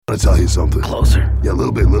want to tell you something. Closer. Yeah, a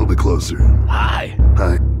little bit closer. Hi.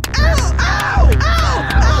 Hi. Ow! Ow!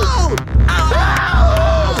 Ow! Ow!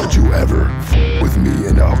 Ow! Don't you ever with me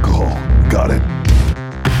and alcohol. Got it?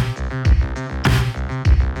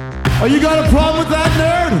 Oh, you got a problem with that,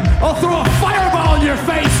 nerd? I'll throw a fireball in your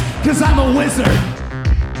face, because I'm a wizard.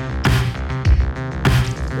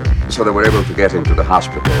 So they were able to get him to the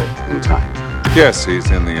hospital in time. Yes,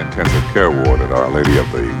 he's in the intensive care ward at Our Lady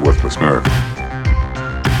of the Worthless Miracle.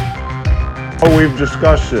 Oh, we've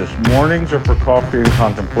discussed this. Mornings are for coffee and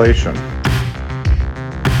contemplation.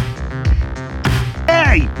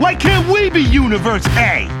 A! Why can't we be Universe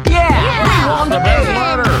A? Yeah! We won the best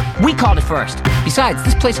letter! We called it first. Besides,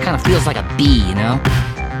 this place kind of feels like a B, you know?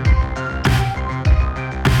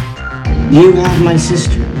 You have my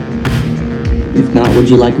sister. If not, would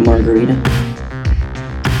you like a margarita?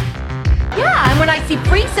 Yeah, and when I see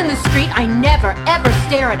freaks in the street, I never, ever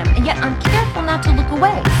stare at them. And yet I'm careful not to look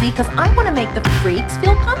away, see? Because I want to make the freaks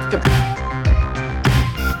feel comfortable.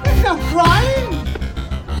 There's no crying!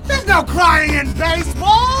 There's no crying in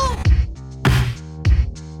baseball!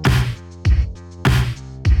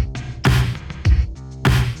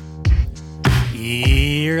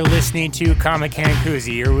 You're listening to Comic Can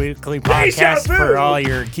Koozie, your weekly podcast for all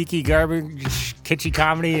your geeky garbage, kitschy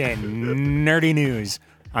comedy, and nerdy news.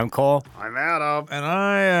 I'm Cole. I'm Adam. And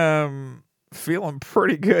I am feeling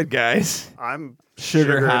pretty good, guys. I'm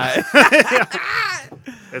sugar high.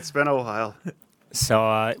 It's been a while.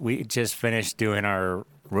 So we just finished doing our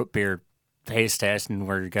root beer taste test, and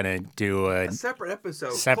we're going to do a separate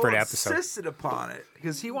episode. Cole insisted upon it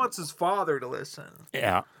because he wants his father to listen.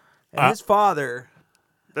 Yeah. And his father.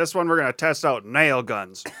 This one we're going to test out nail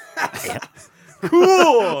guns.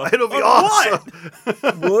 Cool. It'll be awesome.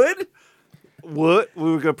 What? Wood? Wood? We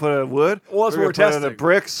were going to put in wood. Well, that's what we're testing. The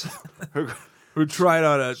bricks. We tried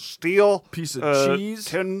out a steel piece of cheese.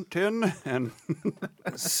 Tin, and...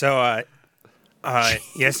 So,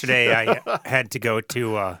 yesterday I had to go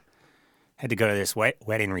to this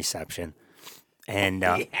wedding reception. And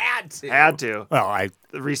he had to. Well,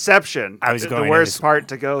 the reception. I was going the worst part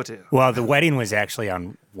to go to. Well, the wedding was actually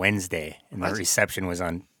on Wednesday, and the reception was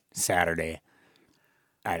on Saturday.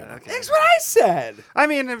 I don't know. Okay. That's what I said. I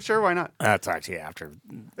mean, I'm sure. Why not? I'll talk to you after.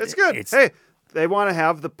 It's good. Hey, they want to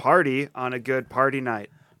have the party on a good party night.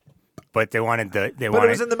 But they wanted But it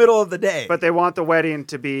was in the middle of the day. But they want the wedding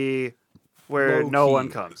to be where no one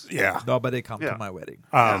comes. Yeah. Nobody come to my wedding.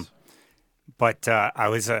 Yes. But I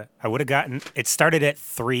would have gotten, it started at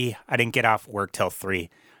 3. I didn't get off work till 3. I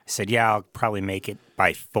said, yeah, I'll probably make it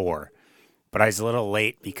by 4. But I was a little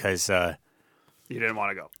late because... you didn't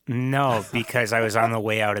want to go? No, because I was on the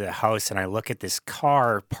way out of the house and I look at this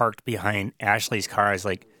car parked behind Ashley's car. I was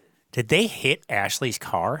like, did they hit Ashley's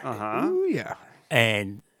car? Uh-huh. Ooh, yeah.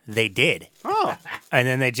 And they did. Oh. And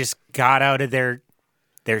then they just got out of their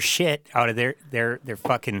shit, out of their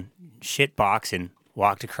fucking shit box and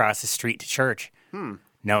walked across the street to church.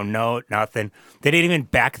 No note, nothing. They didn't even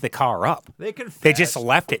back the car up. They confessed. They just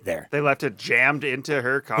left it there. They left it jammed into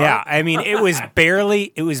her car? Yeah, I mean, it was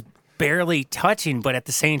barely touching, but at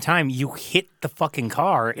the same time, you hit the fucking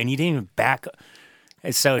car and you didn't even back up.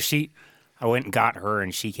 And so I went and got her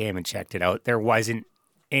and she came and checked it out.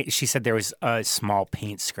 She said there was a small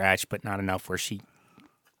paint scratch, but not enough where she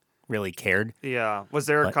really cared. Yeah. Was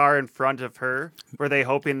there a car in front of her? Were they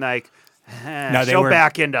hoping like... No, she'll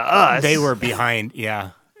back into us. They were behind,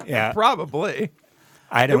 yeah. Probably.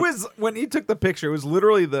 It was, when he took the picture, it was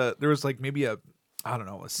literally there was like maybe a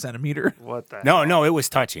centimeter. What the No, it was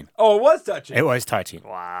touching. Oh, it was touching? It was touching.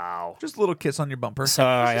 Wow. Just a little kiss on your bumper. So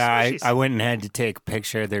I went and had to take a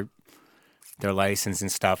picture of their license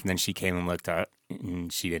and stuff, and then she came and looked at it,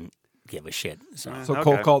 and she didn't give a shit. So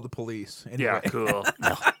Cole called the police. Anyway. Yeah, cool.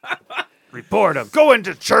 No. Report him. Go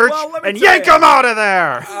into church and yank him out of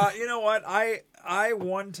there. You know what? I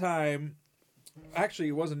one time, actually,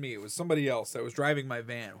 it wasn't me. It was somebody else that was driving my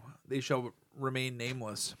van. They shall remain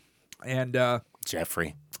nameless. And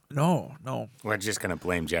Jeffrey. No. We're just gonna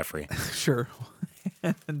blame Jeffrey. Sure.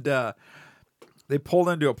 And they pulled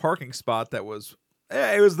into a parking spot that was.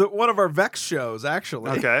 It was one of our Vex shows,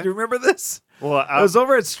 actually. Okay. Do you remember this? Well, it was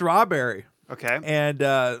over at Strawberry. Okay. And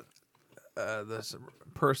this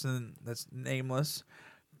person that's nameless,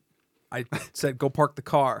 I said, go park the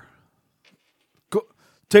car. Go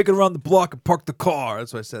take it around the block and park the car.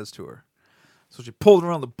 That's what I says to her. So she pulled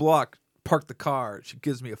around the block, parked the car. She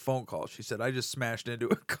gives me a phone call. She said, I just smashed into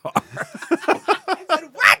a car. I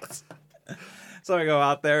said, what? So I go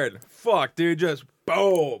out there and fuck, dude, just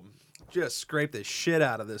boom. Just scrape the shit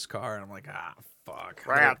out of this car. And I'm like, fuck.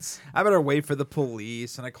 Rats. I better wait for the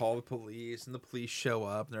police. And I call the police and the police show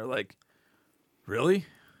up and they're like, really?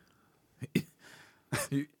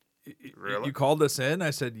 Really? You called us in?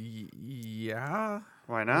 I said, yeah.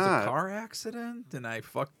 Why It was not? a car accident, and I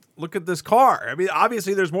look at this car. I mean,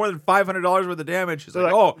 obviously, there's more than $500 worth of damage. He's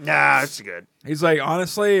like, oh, nah, it's good. He's like,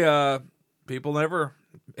 honestly, people never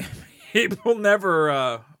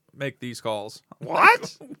make these calls.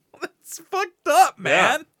 What? That's fucked up,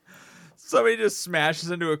 man. Yeah. Somebody just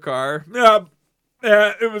smashes into a car. Yeah,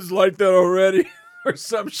 it was like that already, or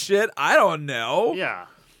some shit. I don't know. Yeah.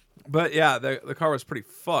 But yeah, the car was pretty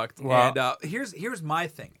fucked. Wow. And here's my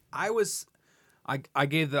thing. I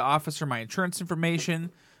gave the officer my insurance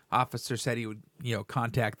information. Officer said he would,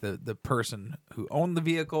 contact the person who owned the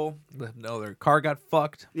vehicle, let them know their car got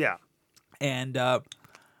fucked. Yeah. And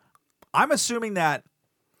I'm assuming that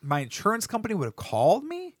my insurance company would have called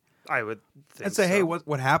me. I would think and say, so. hey,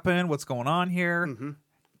 what happened? What's going on here? Mm-hmm.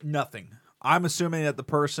 Nothing. I'm assuming that the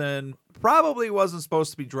person probably wasn't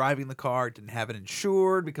supposed to be driving the car, didn't have it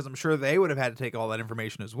insured, because I'm sure they would have had to take all that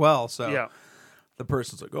information as well. So Yeah. the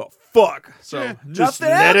person's like, oh, fuck. So Just nothing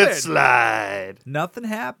let happened. it slide. Nothing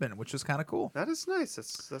happened, which was kind of cool. That is nice.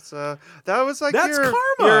 That was like That's your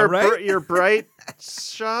karma, right? Your bright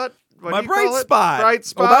shot. What My do you bright call it? spot. Bright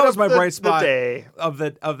spot. Well, that was of my the- bright spot the day. of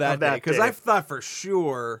that day. Because day. I thought for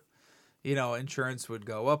sure, insurance would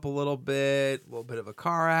go up a little bit of a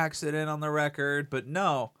car accident on the record. But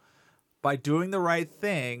no, by doing the right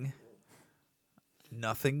thing,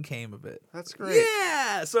 nothing came of it. That's great.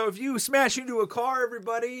 Yeah. So if you smash into a car,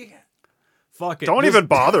 everybody, fuck it. Don't even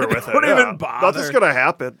bother with it. Don't Yeah. even bother. Nothing's gonna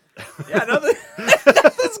happen. Yeah,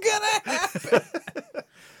 nothing's gonna happen.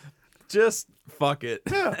 Just fuck it.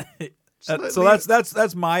 Yeah. So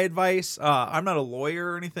that's my advice. I'm not a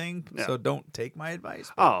lawyer or anything, so don't take my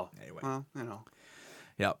advice. But anyway. Well,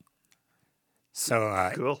 Yep.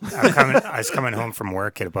 So Cool. I was coming home from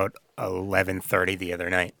work at about 11:30 the other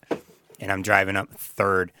night, and I'm driving up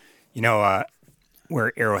 3rd. You know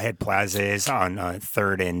where Arrowhead Plaza is on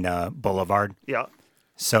 3rd and Boulevard? Yeah.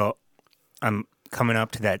 So I'm coming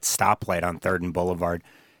up to that stoplight on 3rd and Boulevard,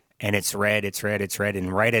 and it's red,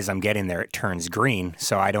 and right as I'm getting there, it turns green,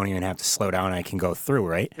 so I don't even have to slow down. I can go through,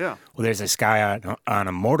 right? Yeah. Well, there's this guy on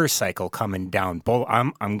a motorcycle coming down.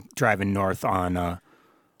 I'm driving north on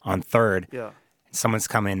 3rd. Yeah. Someone's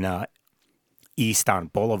coming east on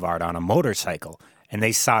Boulevard on a motorcycle, and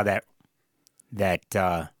they saw that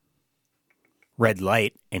red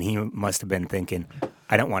light, and he must have been thinking,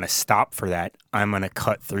 I don't want to stop for that. I'm going to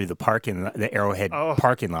cut through the Arrowhead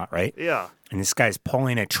parking lot, right? Yeah. And this guy's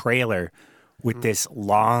pulling a trailer with this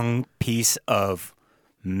long piece of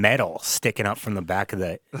metal sticking up from the back of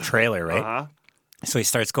the trailer, right? Uh-huh. So he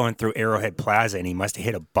starts going through Arrowhead Plaza, and he must have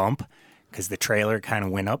hit a bump because the trailer kind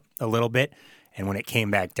of went up a little bit. And when it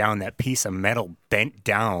came back down, that piece of metal bent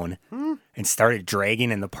down and started dragging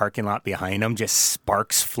in the parking lot behind him, just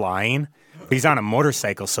sparks flying. But he's on a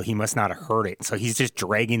motorcycle, so he must not have heard it. So he's just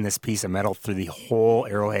dragging this piece of metal through the whole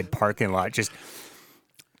Arrowhead parking lot, just,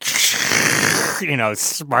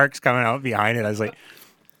 sparks coming out behind it. I was like,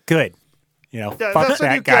 good. Fuck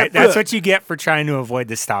that guy. That's what you get for trying to avoid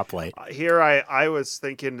the stoplight. Here I was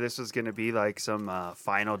thinking this was going to be like some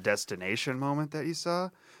Final Destination moment that you saw,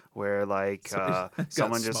 where like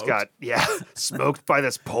someone just got smoked by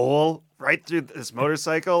this pole right through this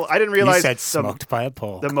motorcycle. I didn't realize you said smoked by a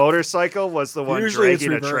pole. The motorcycle was the one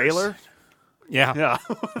dragging a trailer. Yeah, yeah,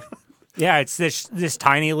 yeah. It's this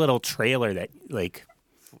tiny little trailer that like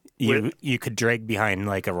you could drag behind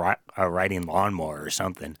like a riding lawnmower or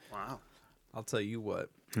something. Wow. I'll tell you what.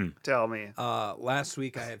 Tell me. Last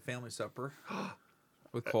week I had family supper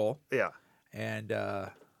with Cole. Yeah. And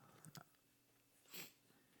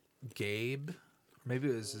Gabe, or maybe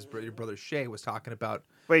it was your brother Shay, was talking about.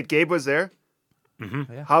 Wait, Gabe was there?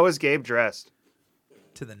 Mm-hmm. Yeah. How was Gabe dressed?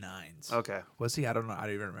 To the nines. Okay. Was he? I don't know. I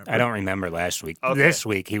don't even remember. I don't remember last week. Okay. This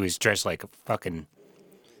week he was dressed like a fucking.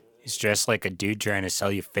 He's dressed like a dude trying to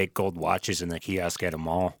sell you fake gold watches in the kiosk at a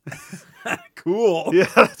mall. Cool. Yeah,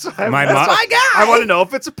 that's my guy. I want to know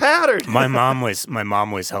if it's a pattern. My mom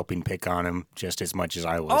was helping pick on him just as much as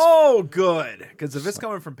I was. Oh, good. Because if it's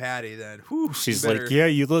coming from Patty, then whew, she's like, yeah,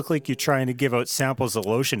 you look like you're trying to give out samples of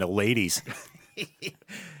lotion to ladies.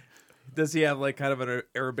 Does he have like kind of an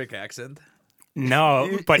Arabic accent?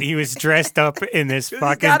 No, but he was dressed up in this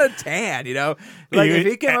fucking. He's got a tan, Like if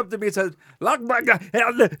he came up to me and said, "Allahu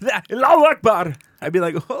Akbar," I'd be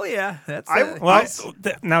like, "Oh yeah, that's."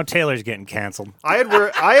 Now Taylor's getting canceled. I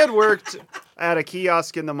had worked at a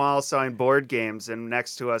kiosk in the mall selling board games, and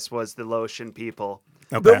next to us was the lotion people.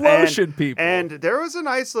 Okay. The lotion people. And there was a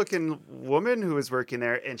nice looking woman who was working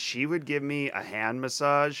there, and she would give me a hand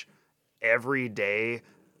massage every day.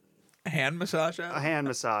 hand massage. A hand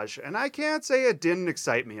massage, and I can't say it didn't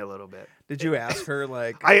excite me a little bit. Did you ask her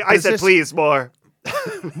like? I said, please, more,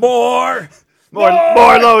 more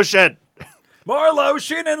lotion. More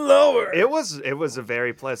lotion and lower. It was a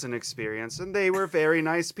very pleasant experience, and they were very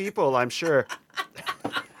nice people, I'm sure.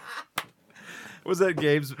 Was that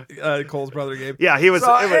Gabe's Cole's brother, Gabe? Yeah, he was.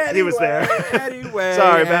 He was there. Anyway,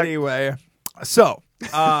 sorry. Anyway, so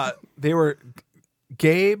they were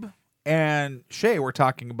Gabe and Shay were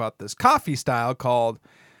talking about this coffee style called,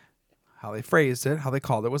 how they phrased it, how they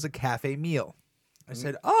called it was a cafe meal. I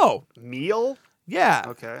said, "Oh, meal." Yeah.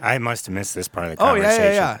 Okay. I must have missed this part of the Oh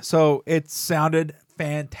conversation. yeah. So it sounded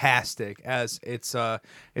fantastic, as it's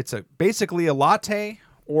basically a latte,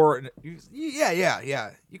 or yeah.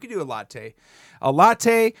 You could do a latte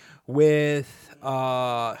with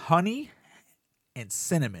honey and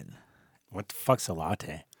cinnamon. What the fuck's a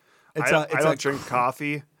latte? I don't drink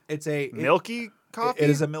coffee. It's a milky coffee. It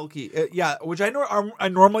is a milky, which I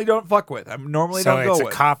normally don't fuck with. I normally don't go with. So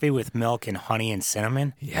it's a coffee with milk and honey and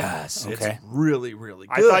cinnamon? Yes. Okay. It's really, really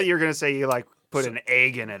good. I thought you were gonna say you like put an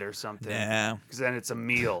egg in it or something. Yeah. Because then it's a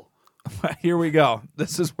meal. Here we go.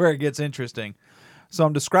 This is where it gets interesting. So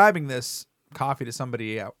I'm describing this coffee to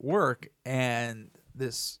somebody at work, and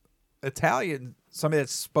this somebody that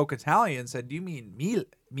spoke Italian said, "Do you mean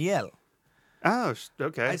miel?" Oh,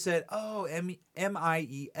 okay. I said, "Oh,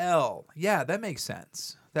 miel. Yeah, that makes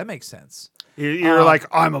sense. You're like,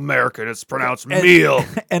 I'm American. It's pronounced meal.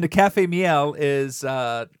 And a cafe miel is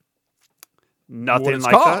nothing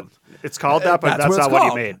like called. that. It's called that, but that's not what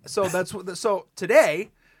he made. So so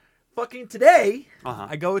today, Uh-huh.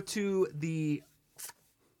 I go to the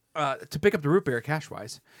to pick up the root beer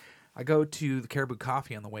Cashwise. I go to the Caribou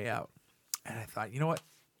Coffee on the way out, and I thought, you know what,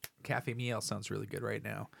 cafe miel sounds really good right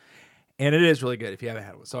now. And it is really good if you haven't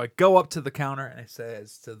had one. So I go up to the counter and I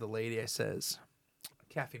says to the lady,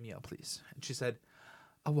 cafe meal, please. And she said,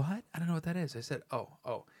 a what? I don't know what that is. I said,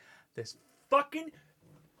 oh, this fucking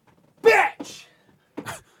bitch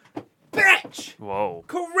Whoa.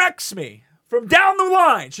 corrects me from down the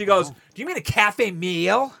line. She goes, do you mean a cafe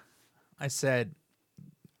meal? I said,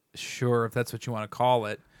 sure, if that's what you want to call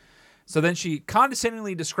it. So then she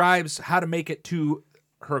condescendingly describes how to make it to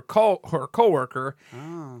her coworker.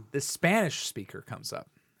 Oh. The Spanish speaker comes up,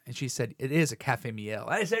 and she said, "It is a cafe miel."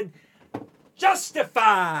 And I said,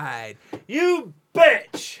 "Justified, you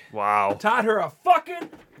bitch!" Wow. Taught her a fucking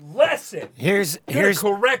lesson. Here's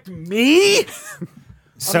correct me.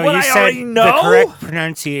 So what you I said already know? The correct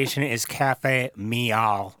pronunciation is cafe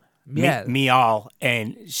miel. Miel. Miel,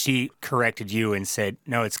 and she corrected you and said,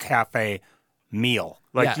 no, it's cafe meal.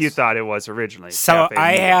 Like Yes. you thought it was originally. So cafe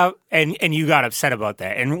I meal. have, and you got upset about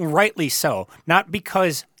that, and rightly so. Not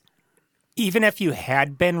because, even if you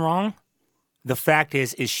had been wrong, the fact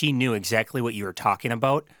is she knew exactly what you were talking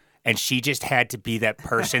about, and she just had to be that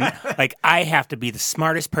person. Like, I have to be the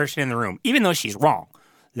smartest person in the room, even though she's wrong.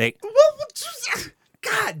 Like,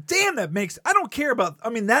 God damn, that makes. I don't care about. I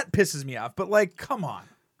mean, that pisses me off. But like, come on.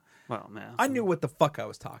 Well, man. I knew what the fuck I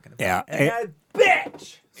was talking about. Yeah, And that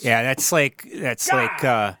bitch. yeah, that's like, And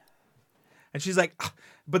she's like, "Ah,"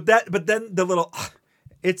 but then the little,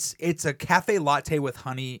 it's a cafe latte with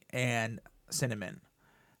honey and cinnamon.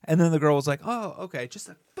 And then the girl was like, oh, okay, just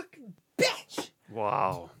a fucking bitch.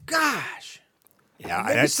 Wow. Gosh. yeah,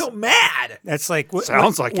 I'm so mad. That's like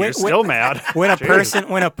Sounds like you're still mad. When a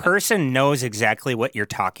Jeez. person knows exactly what you're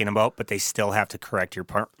talking about, but they still have to correct your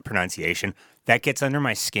pronunciation, that gets under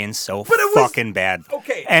my skin so fucking bad.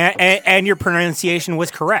 Okay. And your pronunciation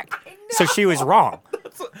was correct, so she was wrong.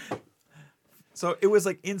 So it was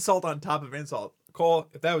like insult on top of insult. Cole,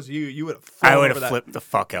 if that was you, you would have. I would have flipped the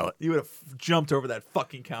fuck out. You would have jumped over that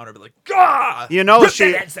fucking counter, and be like, "Gah!" You know,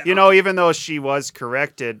 even though she was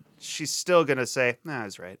corrected, she's still gonna say, "Nah, I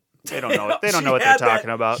was right." They don't know. They don't know what they're talking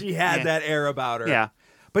about. She had that air about her. Yeah.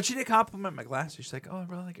 But she did compliment my glasses. She's like, "Oh, I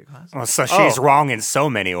really like your glasses." Well, so she's wrong in so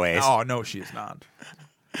many ways. Oh no, she is not.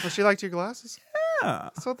 Well, she liked your glasses. Yeah.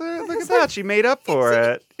 So there, look at that. She made up for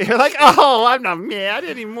it. You're like, oh, I'm not mad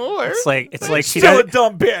anymore. It's like she Still a doesn't.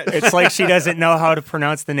 dumb bitch. It's like she doesn't know how to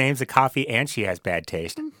pronounce the names of coffee, and she has bad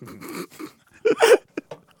taste.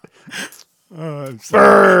 Oh, I'm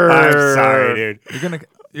sorry. I'm sorry, dude.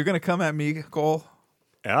 You're gonna come at me, Cole.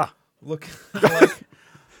 Yeah. Look like.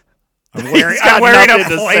 I'm wearing nothing a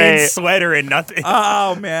to plain say. sweater and nothing.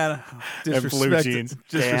 Oh man, And blue jeans.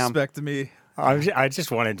 Disrespect to me. I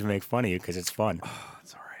just wanted to make fun of you because it's fun. Oh,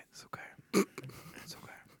 it's all right. It's okay. It's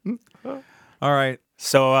okay. All right.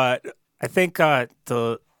 So I think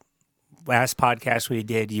the last podcast we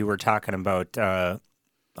did, you were talking about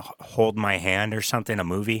Hold My Hand or something, a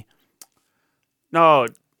movie. No,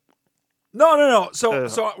 No.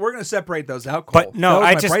 So we're gonna separate those out. Cole. But no,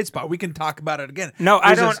 that was my bright spot. We can talk about it again. No,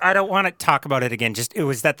 I don't want to talk about it again.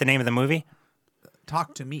 Was that the name of the movie?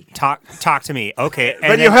 Talk to me. Talk to me. Okay.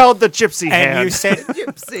 But you held the gypsy hand. And you said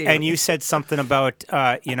gypsy. And you said something about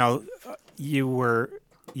you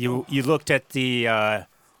looked at the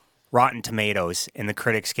Rotten Tomatoes and the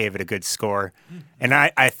critics gave it a good score. And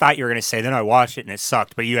I thought you were going to say then I watched it and it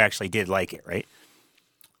sucked, but you actually did like it, right?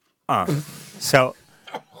 So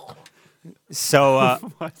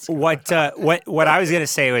what I was going to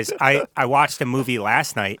say was I watched a movie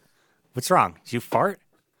last night. What's wrong? Did you fart?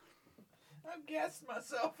 I'm gassing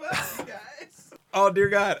myself up, you guys. Oh dear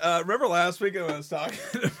God! Remember last week when I was talking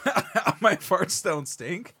about how my farts don't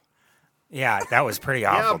stink? Yeah, that was pretty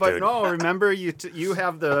awful. Yeah, but dude. no, remember you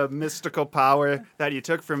have the mystical power that you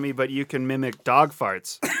took from me, but you can mimic dog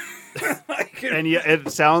farts. And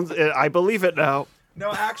it sounds. I believe it now.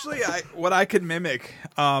 No, actually, what I can mimic,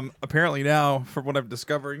 apparently now, from what I'm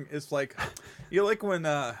discovering, is like, like when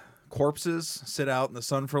corpses sit out in the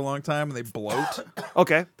sun for a long time and they bloat.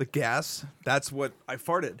 Okay. The gas. That's what I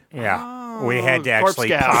farted. Yeah, we had to corpse actually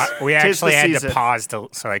gas. we Tis actually the had season. to pause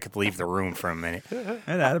so I could leave the room for a minute.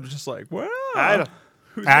 And Adam's just like, well,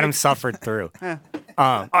 Adam suffered through.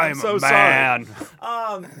 I'm so a man.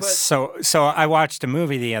 But So I watched a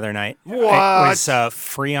movie the other night. What? It was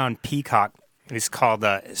free on Peacock. It's called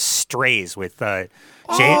Strays with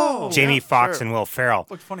Jamie Foxx and Will Ferrell.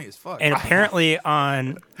 looked funny as fuck. And apparently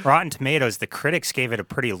on Rotten Tomatoes, the critics gave it a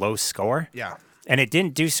pretty low score. Yeah. And it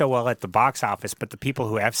didn't do so well at the box office, but the people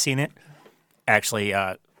who have seen it actually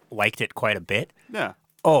liked it quite a bit. Yeah.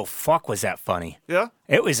 Oh, fuck, was that funny. Yeah.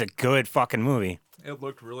 It was a good fucking movie. It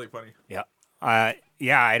looked really funny. Yeah.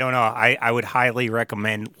 I don't know. I would highly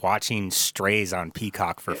recommend watching Strays on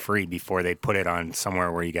Peacock for free before they put it on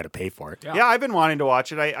somewhere where you got to pay for it. Yeah, I've been wanting to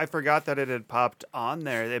watch it. I forgot that it had popped on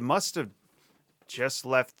there. It must have just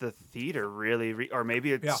left the theater, really, or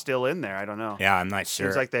maybe it's still in there. I don't know. Yeah, I'm not sure.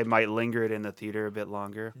 Seems like they might linger it in the theater a bit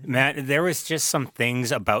longer. Matt, there was just some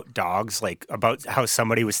things about dogs, like about how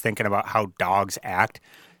somebody was thinking about how dogs act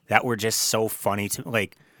that were just so funny to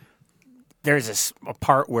like. There's a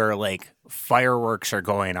part where like fireworks are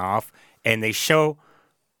going off and they show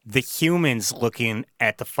the humans looking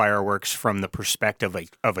at the fireworks from the perspective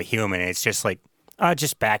of a human. And it's just like,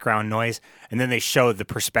 just background noise. And then they show the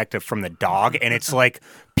perspective from the dog and it's like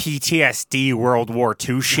PTSD World War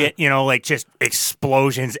II shit, like just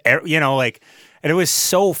explosions, like, and it was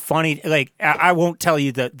so funny. Like, I won't tell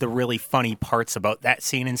you the really funny parts about that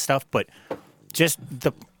scene and stuff, but just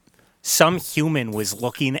some human was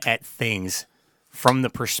looking at things from the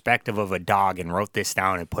perspective of a dog and wrote this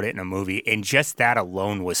down and put it in a movie. And just that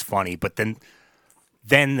alone was funny. But then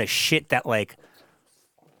the shit that like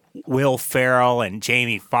Will Ferrell and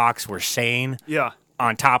Jamie Foxx were saying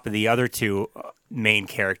on top of the other two main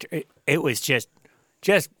characters, it was just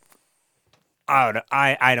I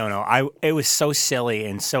don't know. It was so silly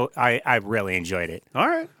and so I really enjoyed it. All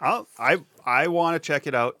right. I want to check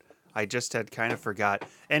it out. I just had kind of forgot.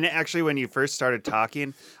 And actually, when you first started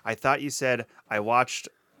talking, I thought you said, I watched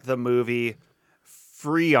the movie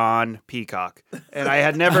free on Peacock. And I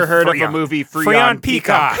had never heard of a movie free on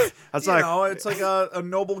Peacock. I was it's like a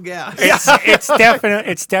noble gas.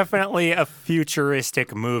 It's definitely a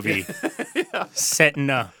futuristic movie set in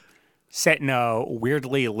a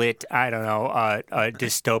weirdly lit, I don't know, a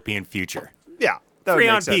dystopian future. Yeah. That Free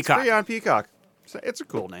would make on sense. Peacock. Free on Peacock. It's a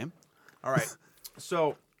cool name. All right.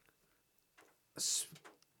 So,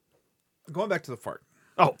 going back to the fart.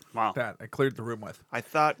 Oh, wow. That I cleared the room with. I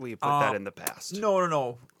thought we put that in the past.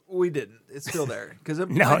 No. We didn't. It's still there.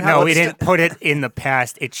 No, we didn't put it in the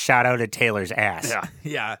past. It shot out of Taylor's ass. Yeah.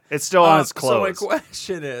 Yeah. It's still on its So my clothes.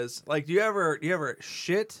 question is, like, do you ever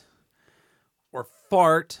shit or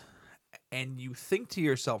fart and you think to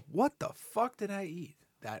yourself, what the fuck did I eat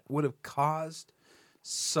that would have caused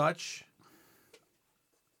such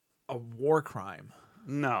a war crime?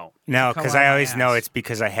 No. No, Come because on I my always know ass. it's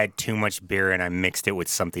because I had too much beer and I mixed it with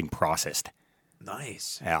something processed.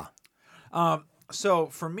 Nice. Yeah. So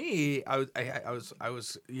for me, I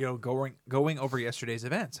was going over yesterday's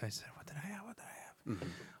events. I said, what did I have? Mm-hmm.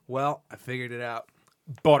 Well, I figured it out.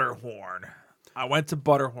 Butterhorn. I went to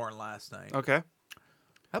Butterhorn last night. Okay.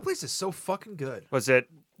 That place is so fucking good. Was it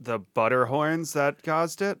the Butterhorns that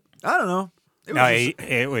caused it? I don't know.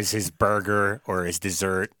 It was his burger or his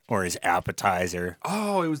dessert or his appetizer.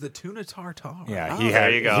 Oh, it was the tuna tartare. Yeah,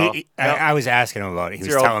 there you go. I was asking him about it. He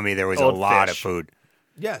was telling me there was a lot of food.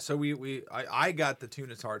 Yeah, so I got the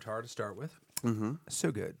tuna tartare to start with. Mm-hmm.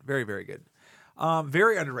 So good. Very, very good.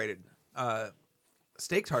 Very underrated.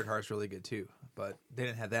 Steak tartare is really good too, but they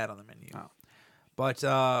didn't have that on the menu. Oh. But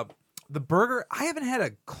the burger, I haven't had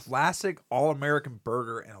a classic all-American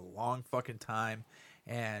burger in a long fucking time.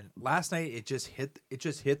 And last night it just hit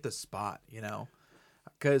the spot, you know?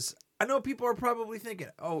 Cuz I know people are probably thinking,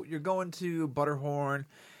 "Oh, you're going to Butterhorn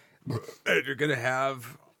and you're going to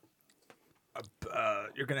have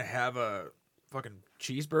a fucking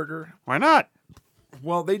cheeseburger." Why not?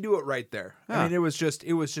 Well, they do it right there. Yeah. I mean, it was just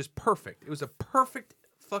perfect. It was a perfect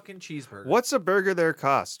fucking cheeseburger. What's a burger there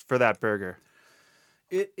cost for that burger?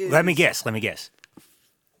 It is. Let me guess.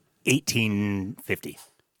 $18.50.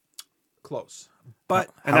 Close. But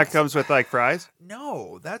And that comes with like fries?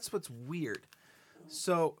 no, that's what's weird.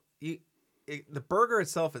 So the burger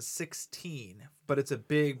itself is $16, but it's a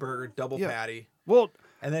big burger, double patty. Well,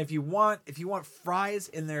 and then if you want fries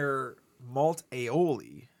in their malt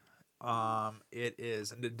aioli, it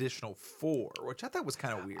is an additional $4, which I thought was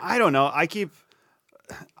kind of weird. I don't know.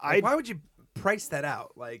 Why would you price that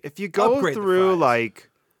out? Like, if you go upgrade the through fries. like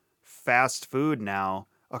fast food now,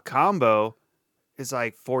 a combo is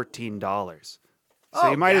like $14.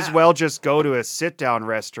 So you might as well just go to a sit-down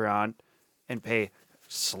restaurant and pay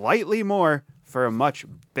slightly more for a much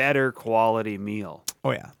better quality meal.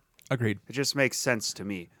 Oh yeah, agreed. It just makes sense to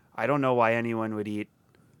me. I don't know why anyone would eat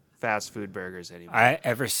fast food burgers anymore.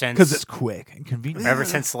 Ever since Because it's quick and convenient. Ever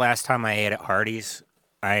since the last time I ate at Hardee's,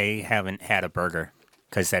 I haven't had a burger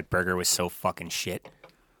because that burger was so fucking shit.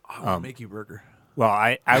 I would make you a burger. Well,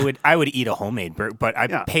 I would eat a homemade burger, but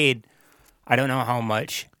I paid I don't know how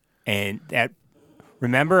much, and that.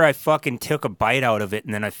 Remember, I fucking took a bite out of it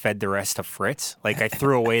and then I fed the rest to Fritz. Like I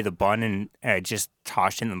threw away the bun and I just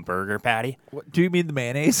tossed in the burger patty. What, do you mean the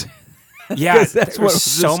mayonnaise? Yeah, that's there what was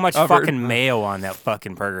so just much covered. fucking mayo on that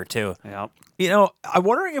fucking burger too. Yeah. You know, I'm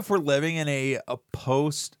wondering if we're living in a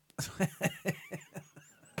post.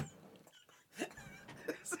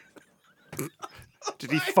 Did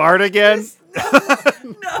he fart again?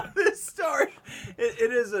 No, this story.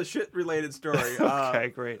 It is a shit-related story. Okay,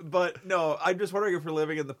 great. But no, I'm just wondering if we're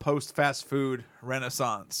living in the post-fast food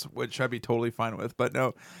renaissance, which I'd be totally fine with. But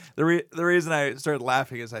no, the reason I started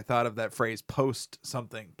laughing is I thought of that phrase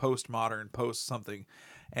post-something, post-modern, post-something.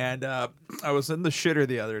 And I was in the shitter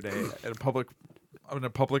the other day at in a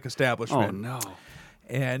public establishment. Oh, no.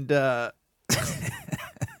 And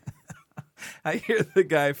I hear the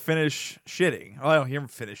guy finish shitting. Well, I don't hear him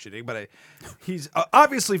finish shitting, but he's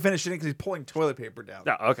obviously finished shitting because he's pulling toilet paper down.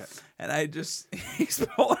 Oh, okay. And he's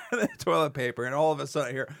pulling the toilet paper, and all of a sudden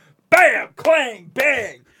I hear, bam, clang,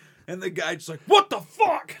 bang. And the guy's just like, what the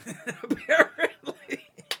fuck? apparently,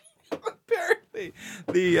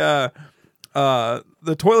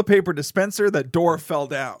 the toilet paper dispenser, that door fell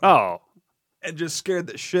down. Oh. And just scared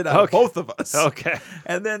the shit out of both of us. Okay.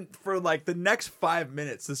 And then for like the next 5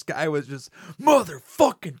 minutes, this guy was just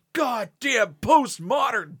motherfucking goddamn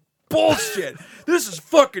postmodern bullshit. This is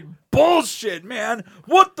fucking bullshit, man.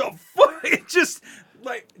 What the fuck? It just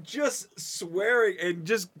swearing and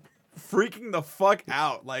just freaking the fuck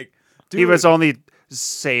out. Like, dude, He was only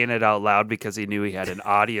saying it out loud because he knew he had an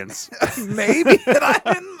audience. maybe. And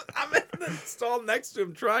I'm in the stall next to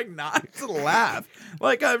him trying not to laugh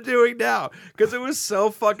like I'm doing now because it was so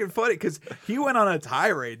fucking funny because he went on a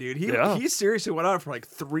tirade, dude. He seriously went on for like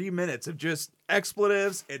 3 minutes of just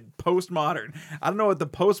expletives and postmodern. I don't know what the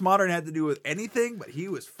postmodern had to do with anything, but he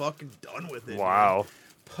was fucking done with it. Wow.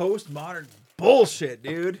 Dude. Postmodern bullshit,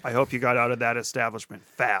 dude. I hope you got out of that establishment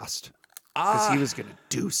fast. Because he was going to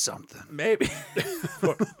do something. Maybe.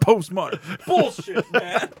 Postmodern. Bullshit,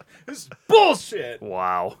 man. This is bullshit.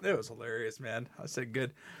 Wow. It was hilarious, man. I said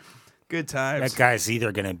good times. That guy's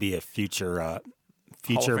either going to be a future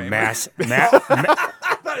Famer. mass I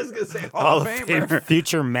thought he was going to say Hall of Famer.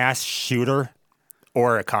 future mass shooter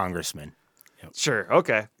or a congressman. Sure.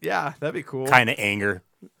 Okay. Yeah, that'd be cool. Kind of anger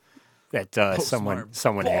that someone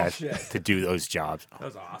has bullshit. to do those jobs. That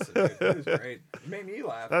was awesome, dude. It was great. It made me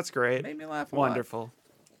laugh. That's great. It made me laugh a Wonderful. lot.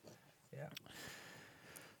 Yeah.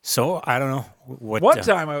 So I don't know what. One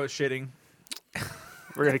time I was shitting.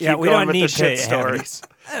 We're going to keep going with the shit stories.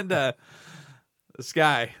 And this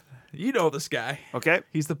guy, you know this guy. Okay.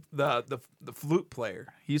 He's the flute player.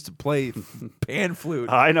 He used to play pan flute.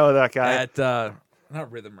 I know that guy. At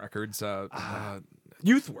not Rhythm Records,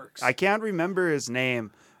 YouthWorks. I can't remember his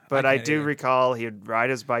name, but I do recall he would ride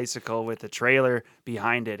his bicycle with a trailer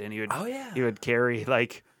behind it, and he would carry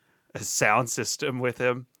like a sound system with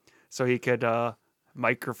him, so he could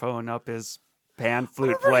microphone up his pan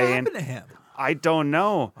flute Whatever playing. happened to him? I don't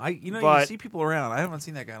know. You see people around. I haven't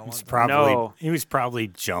seen that guy in a long time. No. He was probably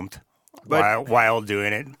jumped while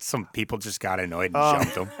doing it. Some people just got annoyed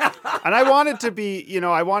and jumped him. And I wanted to be,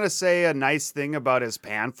 I want to say a nice thing about his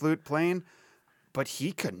pan flute playing, but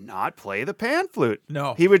he could not play the pan flute.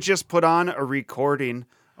 No. He would just put on a recording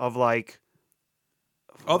of like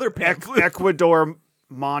other pan flute. Ecuador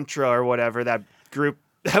mantra or whatever, that group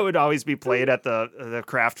that would always be played at the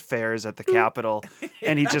craft fairs at the Capitol.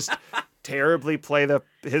 And he just terribly play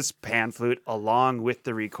his pan flute along with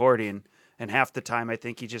the recording. And half the time, I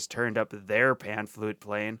think he just turned up their pan flute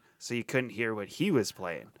playing, so you couldn't hear what he was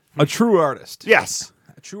playing. A true artist. Yes.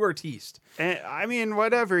 A true artiste. And I mean,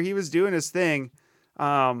 whatever, he was doing his thing.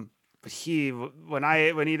 But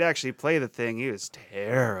when he'd actually play the thing, he was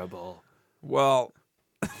terrible. Well,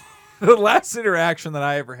 the last interaction that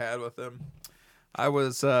I ever had with him, I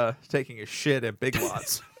was taking a shit at Big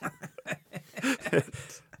Lots.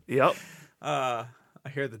 Yep. I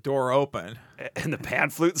hear the door open. And the pan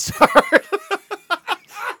flute started.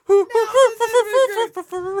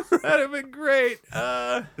 That'd have been great.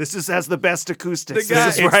 This has the best acoustics. The guy-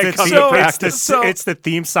 This is where I come to practice. It's the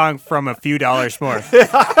theme song from A Few Dollars More.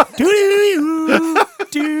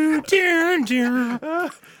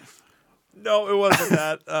 No, it wasn't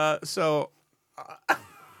that.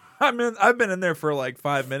 I've been in there for like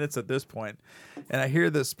 5 minutes at this point, and I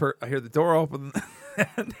hear I hear the door open,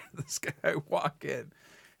 and this guy walk in.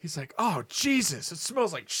 He's like, "Oh Jesus, it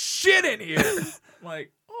smells like shit in here." I'm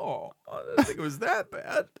like, "Oh, I didn't think it was that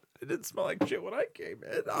bad. It didn't smell like shit when I came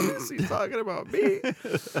in. Obviously, he's talking about me."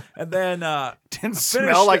 And then didn't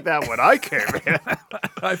smell like that when I came in.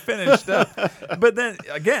 I finished up, but then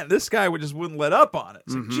again, this guy wouldn't let up on it.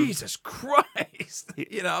 It's like, Jesus Christ,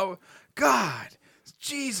 God,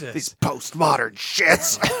 Jesus, these postmodern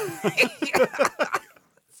shits.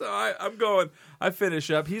 So I'm going. I finish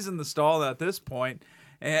up. He's in the stall at this point,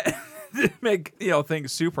 and to make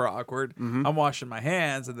things super awkward, I'm washing my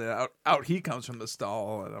hands, and then out he comes from the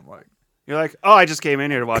stall, and I'm like, "You're like, oh, I just came in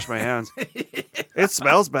here to wash my hands. It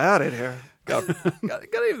smells bad in here. Got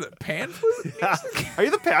even the pan flute? Are you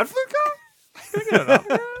the pan flute guy?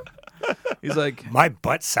 He's like, my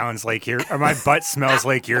butt smells like your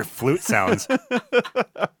flute sounds.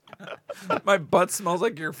 My butt smells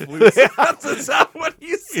like your flute sounds. Is that what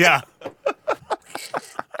you said? Yeah.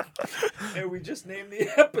 And we just named the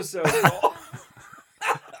episode.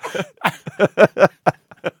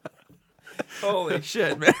 Holy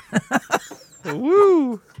shit, man.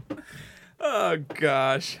 Woo. Oh,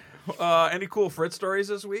 gosh. Any cool Fritz stories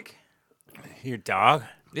this week? Your dog?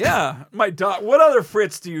 Yeah, my dog. What other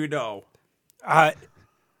Fritz do you know? I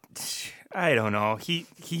don't know.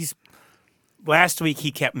 He's last week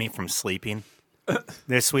he kept me from sleeping.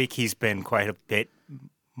 This week he's been quite a bit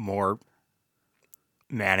more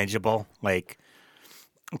manageable, like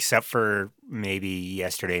except for maybe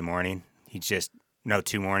yesterday morning.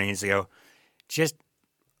 2 mornings ago.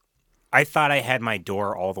 I thought I had my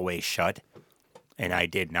door all the way shut, and I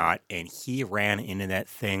did not, and he ran into that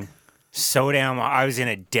thing so damn. I was in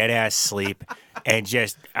a dead ass sleep, and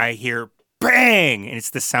I hear bang, and it's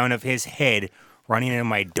the sound of his head running into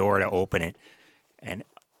my door to open it, and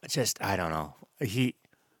I don't know.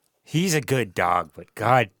 He's a good dog, but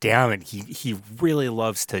god damn it, he really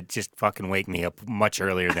loves to just fucking wake me up much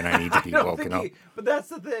earlier than I need to be woken up. But that's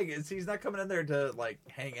the thing, is he's not coming in there to like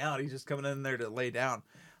hang out. He's just coming in there to lay down.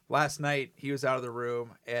 Last night he was out of the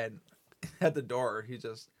room, and at the door he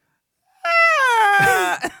just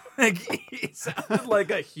like he sounded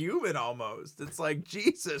like a human almost. It's like,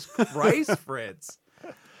 Jesus Christ, Fritz,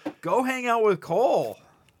 go hang out with Cole.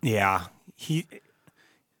 Yeah, he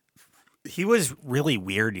was really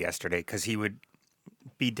weird yesterday because he would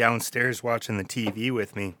be downstairs watching the TV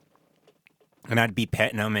with me, and I'd be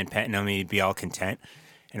petting him, and he'd be all content.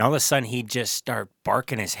 And all of a sudden, he'd just start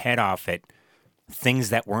barking his head off at things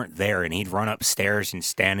that weren't there, and he'd run upstairs and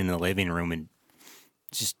stand in the living room and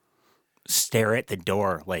just stare at the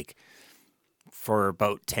door like for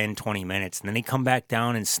about 10, 20 minutes. And then he'd come back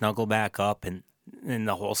down and snuggle back up, and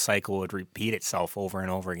the whole cycle would repeat itself over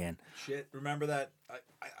and over again. Shit, remember that?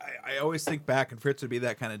 I always think back, and Fritz would be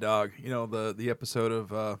that kind of dog. You know, the episode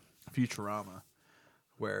of Futurama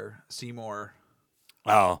where Seymour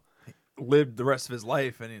lived the rest of his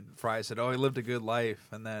life, and Fry said, he lived a good life,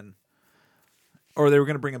 and then, or they were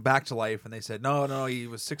going to bring him back to life, and they said, no, he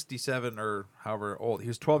was 67 or however old. He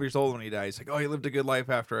was 12 years old when he died. He's like, he lived a good life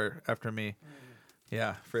after me.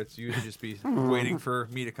 Yeah, Fritz, you should just be waiting for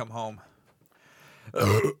me to come home.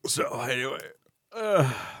 So anyway,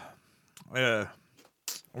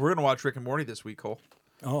 we're going to watch Rick and Morty this week, Cole.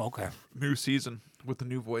 Oh, okay. New season with the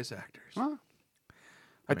new voice actors. Huh.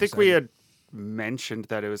 I think we had mentioned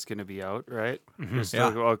that it was going to be out, right?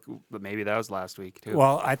 Mm-hmm. But maybe that was last week, too.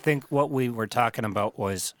 Well, I think what we were talking about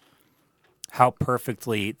was how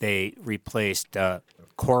perfectly they replaced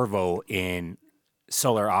Corvo in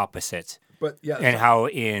Solar Opposites. But yeah, and how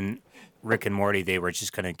in Rick and Morty they were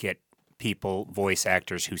just going to get voice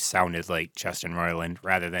actors who sounded like Justin Roiland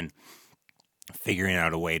rather than figuring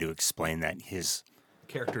out a way to explain that his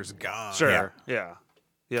character's gone. Sure. Yeah.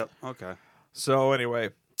 Yep. Okay. So anyway,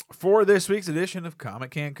 for this week's edition of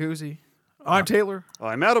Comic Can Koozie, I'm Taylor.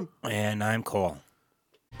 I'm Adam. And I'm Cole.